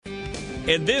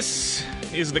And this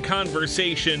is the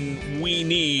conversation we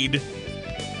need,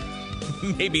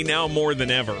 maybe now more than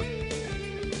ever.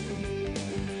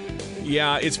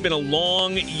 Yeah, it's been a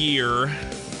long year,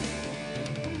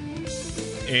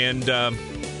 and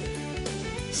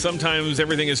sometimes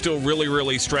everything is still really,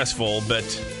 really stressful, but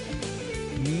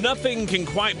nothing can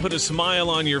quite put a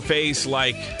smile on your face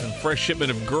like a fresh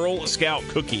shipment of Girl Scout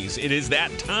cookies. It is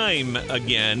that time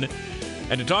again.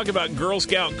 And to talk about Girl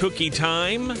Scout cookie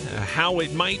time, how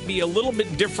it might be a little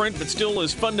bit different, but still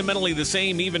is fundamentally the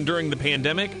same even during the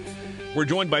pandemic, we're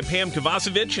joined by Pam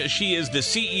Kovacevich. She is the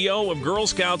CEO of Girl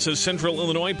Scouts of Central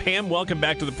Illinois. Pam, welcome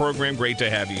back to the program. Great to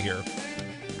have you here.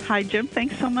 Hi, Jim.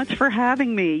 Thanks so much for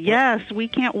having me. Yes, we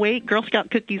can't wait. Girl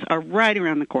Scout cookies are right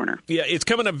around the corner. Yeah, it's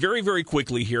coming up very, very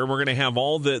quickly here. We're going to have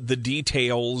all the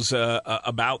details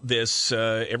about this,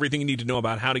 everything you need to know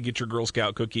about how to get your Girl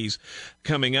Scout cookies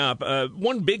coming up.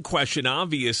 One big question,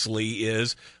 obviously,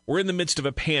 is we're in the midst of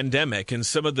a pandemic, and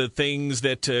some of the things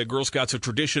that Girl Scouts have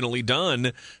traditionally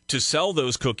done to sell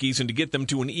those cookies and to get them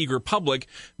to an eager public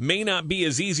may not be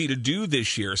as easy to do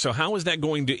this year. So how is that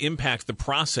going to impact the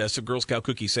process of Girl Scout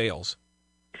cookie sales?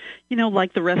 You know,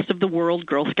 like the rest of the world,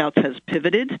 Girl Scouts has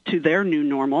pivoted to their new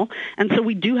normal, and so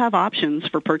we do have options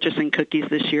for purchasing cookies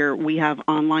this year. We have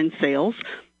online sales.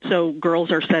 So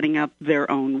girls are setting up their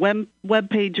own web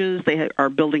pages. They are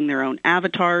building their own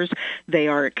avatars. They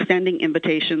are extending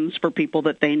invitations for people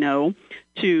that they know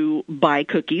to buy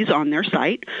cookies on their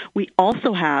site. We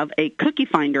also have a cookie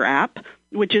finder app,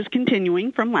 which is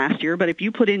continuing from last year. But if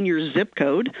you put in your zip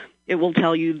code, it will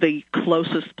tell you the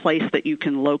closest place that you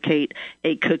can locate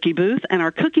a cookie booth. And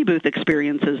our cookie booth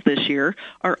experiences this year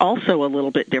are also a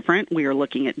little bit different. We are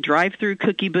looking at drive-through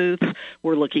cookie booths.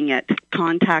 We're looking at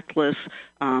contactless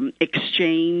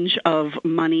exchange of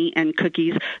money and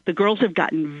cookies. The girls have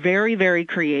gotten very, very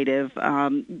creative.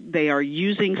 They are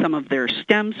using some of their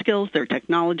STEM skills, their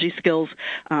technology skills,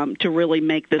 to really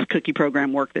make this cookie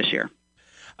program work this year.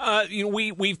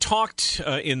 We've talked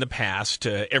in the past,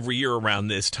 every year around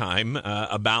this time,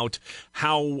 about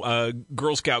how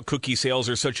Girl Scout cookie sales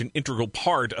are such an integral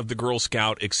part of the Girl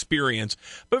Scout experience.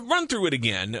 But run through it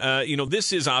again.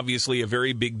 This is obviously a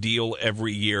very big deal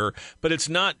every year, but it's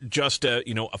not just a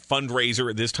fundraiser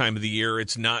at this time of the year.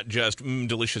 It's not just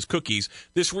delicious cookies.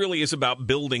 This really is about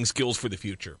building skills for the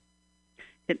future.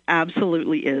 It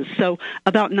absolutely is. So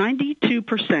about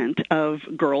 92% of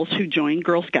girls who join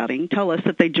Girl Scouting tell us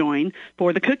that they join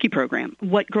for the cookie program.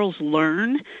 What girls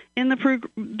learn in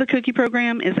the cookie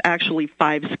program is actually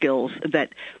 5 skills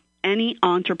that any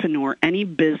entrepreneur, any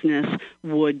business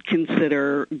would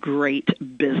consider great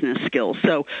business skills.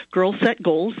 So girls set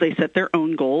goals. They set their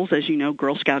own goals. As you know,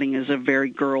 Girl Scouting is a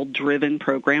very girl-driven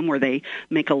program where they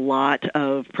make a lot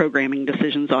of programming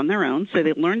decisions on their own. So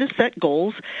they learn to set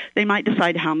goals. They might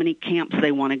decide how many camps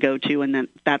they want to go to, and then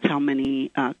that's how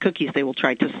many cookies they will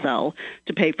try to sell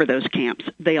to pay for those camps.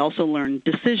 They also learn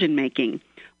decision-making,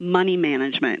 money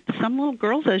management. Some little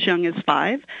girls as young as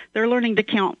 5, they're learning to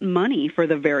count money for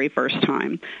the very first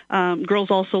time.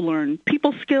 Girls also learn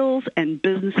people skills and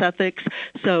business ethics.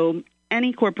 So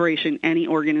any corporation, any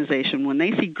organization, when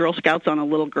they see Girl Scouts on a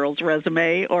little girl's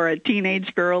resume or a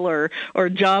teenage girl or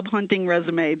job hunting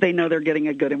resume, they know they're getting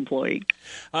a good employee.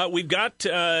 We've got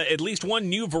at least one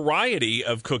new variety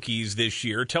of cookies this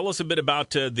year. Tell us a bit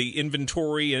about the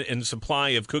inventory and supply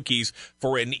of cookies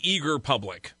for an eager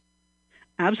public.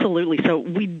 Absolutely. So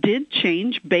we did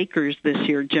change bakers this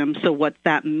year, Jim. So what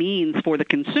that means for the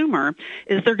consumer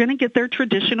is they're going to get their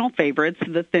traditional favorites,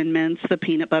 the Thin Mints, the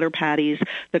peanut butter patties,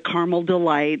 the caramel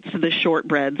delights, the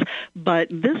shortbreads. But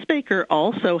this baker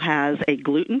also has a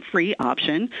gluten-free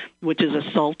option, which is a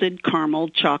salted caramel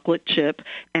chocolate chip.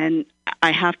 And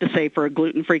I have to say, for a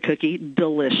gluten-free cookie,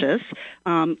 delicious.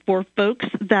 For folks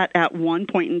that at one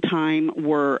point in time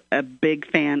were a big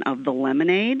fan of the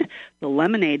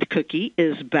lemonade cookie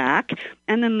is back.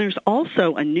 And then there's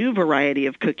also a new variety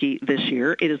of cookie this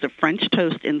year. It is a French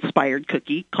toast-inspired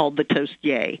cookie called the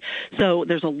Toastier. So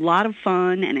there's a lot of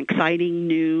fun and exciting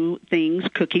new things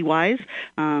cookie-wise.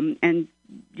 And,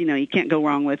 you can't go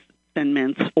wrong with Thin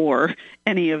Mints or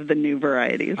any of the new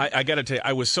varieties. I got to tell you,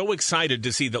 I was so excited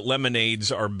to see that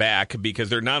lemonades are back because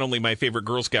they're not only my favorite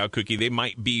Girl Scout cookie, they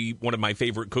might be one of my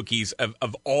favorite cookies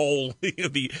of all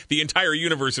the entire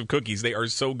universe of cookies. They are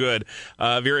so good.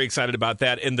 Very excited about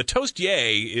that. And the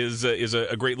Toastier is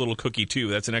a great little cookie too.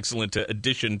 That's an excellent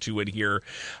addition to it here.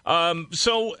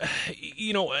 So,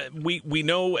 we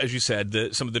know, as you said,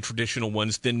 some of the traditional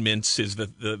ones. Thin Mints is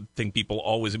the thing people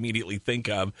always immediately think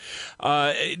of.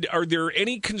 Are there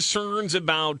any concerns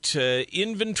about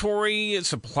inventory,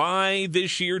 supply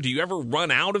this year? Do you ever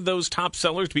run out of those top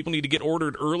sellers? Do people need to get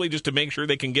ordered early just to make sure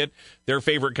they can get their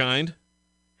favorite kind?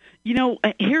 You know,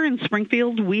 here in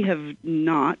Springfield, we have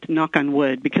not, knock on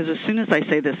wood, because as soon as I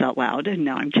say this out loud, and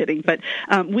no, I'm kidding, but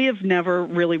we have never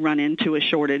really run into a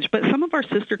shortage. But some of our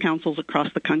sister councils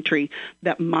across the country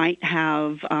that might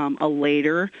have a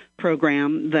later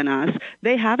program than us,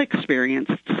 they have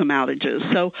experienced some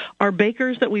outages. So our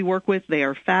bakers that we work with, they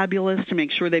are fabulous to make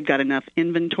sure they've got enough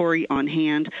inventory on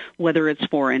hand, whether it's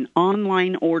for an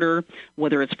online order,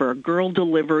 whether it's for a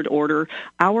girl-delivered order.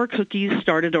 Our cookies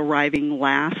started arriving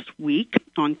last week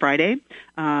on Friday.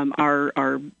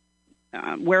 Our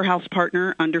warehouse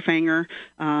partner, Underfanger,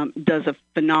 does a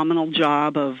phenomenal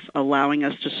job of allowing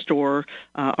us to store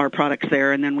our products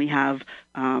there, and then we have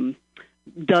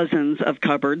dozens of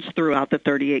cupboards throughout the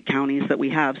 38 counties that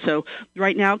we have. So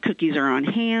right now, cookies are on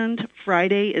hand.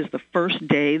 Friday is the first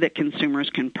day that consumers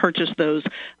can purchase those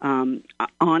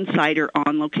on-site or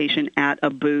on location at a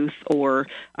booth or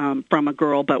from a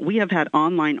girl. But we have had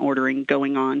online ordering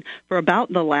going on for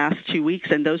about the last 2 weeks,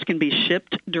 and those can be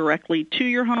shipped directly to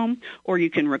your home, or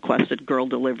you can request a girl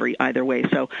delivery either way.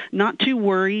 So not too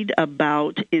worried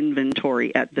about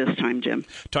inventory at this time, Jim.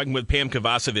 Talking with Pam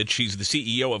Kovacevich. She's the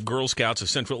CEO of Girl Scouts of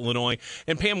Central Illinois.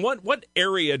 And Pam, what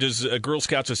area does Girl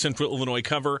Scouts of Central Illinois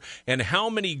cover, and how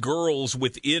many girls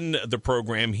within the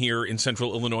program here in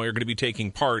Central Illinois are going to be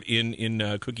taking part in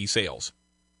cookie sales?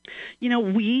 You know,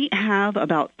 we have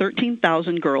about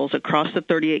 13,000 girls across the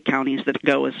 38 counties that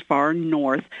go as far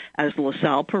north as the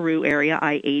LaSalle, Peru area,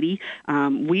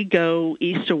 I-80. We go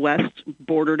east to west,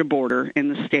 border to border in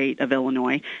the state of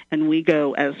Illinois, and we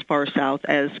go as far south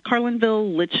as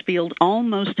Carlinville, Litchfield,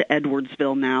 almost to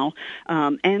Edwardsville now.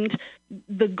 And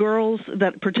the girls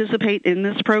that participate in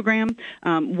this program,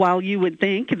 while you would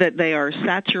think that they are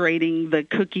saturating the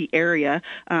cookie area,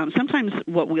 sometimes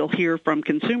what we'll hear from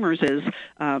consumers is,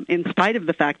 in spite of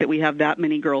the fact that we have that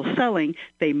many girls selling,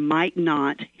 they might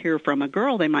not hear from a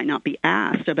girl. They might not be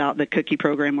asked about the cookie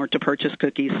program or to purchase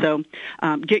cookies. So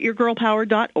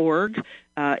getyourgirlpower.org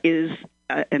is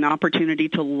an opportunity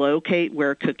to locate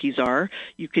where cookies are.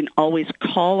 You can always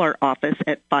call our office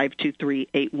at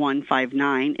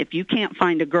 523-8159. If you can't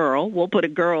find a girl, we'll put a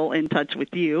girl in touch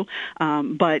with you.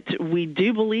 But we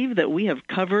do believe that we have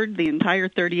covered the entire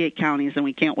 38 counties, and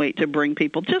we can't wait to bring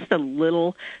people just a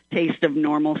little taste of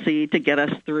normalcy to get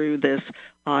us through this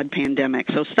odd pandemic.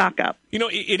 So stock up. You know,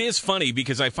 it is funny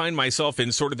because I find myself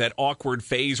in sort of that awkward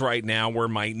phase right now where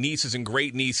my nieces and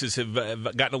great nieces have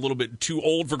gotten a little bit too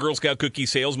old for Girl Scout cookie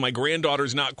sales. My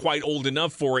granddaughter's not quite old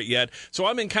enough for it yet. So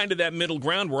I'm in kind of that middle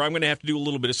ground where I'm going to have to do a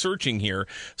little bit of searching here.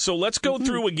 So let's go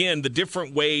through again the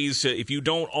different ways, if you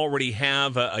don't already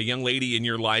have a young lady in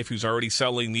your life who's already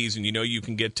selling these and you know you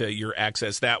can get your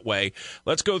access that way.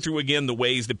 Let's go through again the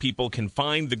ways that people can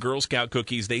find the Girl Scout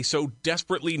cookies they so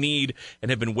desperately need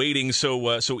and have been waiting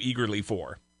so eagerly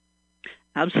for.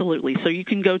 Absolutely. So you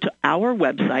can go to our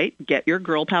website,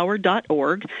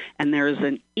 getyourgirlpower.org, and there's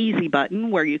an easy button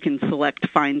where you can select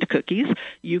Find Cookies.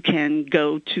 You can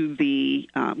go to the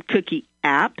cookie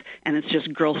app, and it's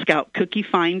just Girl Scout Cookie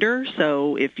Finder.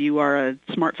 So if you are a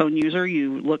smartphone user,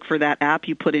 you look for that app,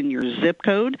 you put in your zip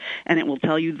code, and it will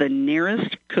tell you the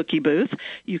nearest cookie booth.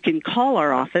 You can call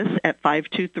our office at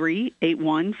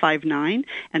 523-8159,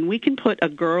 and we can put a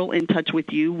girl in touch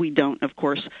with you. We don't, of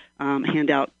course, hand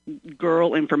out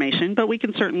girl information, but we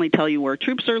can certainly tell you where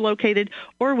troops are located,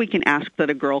 or we can ask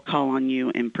that a girl call on you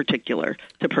in particular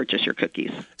to purchase your cookies.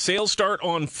 Sales start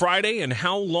on Friday, and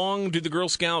how long do the Girl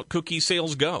Scout cookie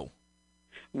sales go?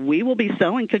 We will be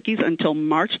selling cookies until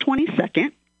March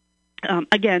 22nd.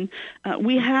 Again,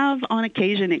 we have on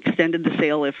occasion extended the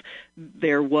sale if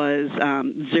there was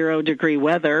 0-degree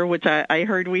weather, which I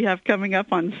heard we have coming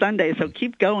up on Sunday, so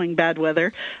keep going, bad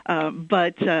weather.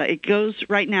 But it goes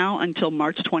right now until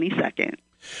March 22nd.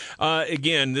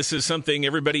 Again, this is something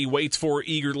everybody waits for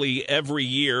eagerly every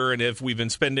year, and if we've been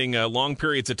spending long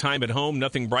periods of time at home,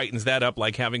 nothing brightens that up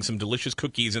like having some delicious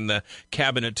cookies in the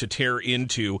cabinet to tear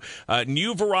into.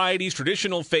 New varieties,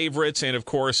 traditional favorites, and of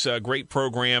course, a great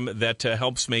program that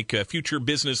helps make future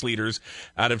business leaders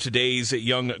out of today's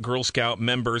young Girl Scout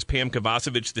members. Pam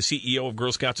Kovacevich, the CEO of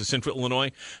Girl Scouts of Central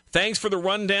Illinois. Thanks for the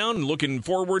rundown. Looking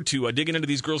forward to digging into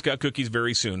these Girl Scout cookies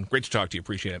very soon. Great to talk to you.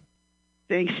 Appreciate it.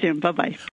 Thanks, Jim. Bye-bye.